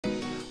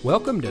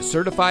Welcome to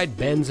Certified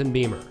Benz and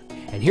Beemer,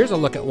 and here's a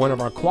look at one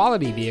of our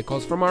quality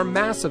vehicles from our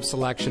massive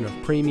selection of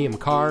premium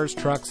cars,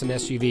 trucks, and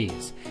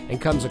SUVs, and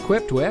comes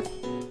equipped with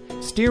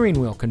steering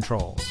wheel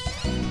controls,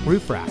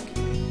 roof rack,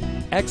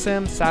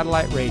 XM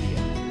satellite radio,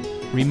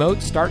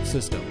 remote start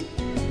system,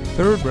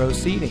 third row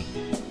seating,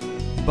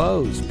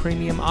 Bose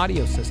premium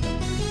audio system,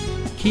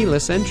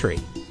 keyless entry,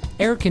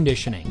 air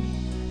conditioning,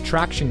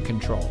 traction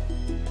control,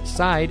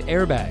 side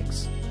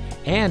airbags,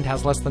 and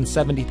has less than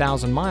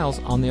 70,000 miles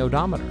on the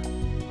odometer.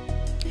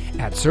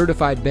 At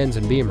Certified Benz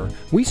and Beemer,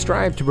 we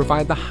strive to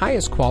provide the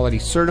highest quality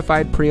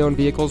certified pre-owned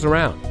vehicles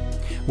around.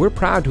 We're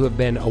proud to have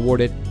been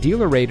awarded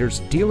Dealer Rater's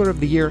Dealer of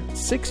the Year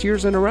 6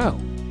 years in a row.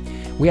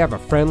 We have a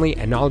friendly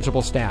and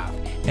knowledgeable staff,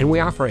 and we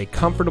offer a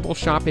comfortable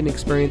shopping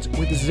experience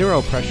with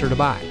zero pressure to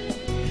buy.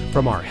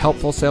 From our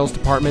helpful sales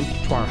department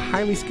to our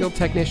highly skilled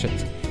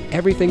technicians,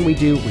 everything we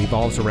do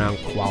revolves around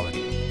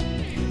quality.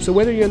 So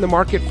whether you're in the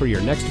market for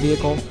your next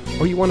vehicle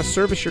or you want to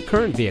service your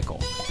current vehicle,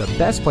 the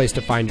best place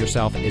to find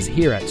yourself is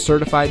here at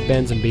Certified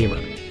Benz and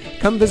Beemer.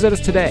 Come visit us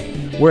today.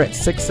 We're at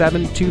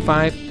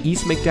 6725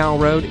 East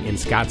McDowell Road in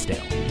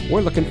Scottsdale.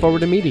 We're looking forward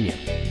to meeting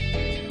you.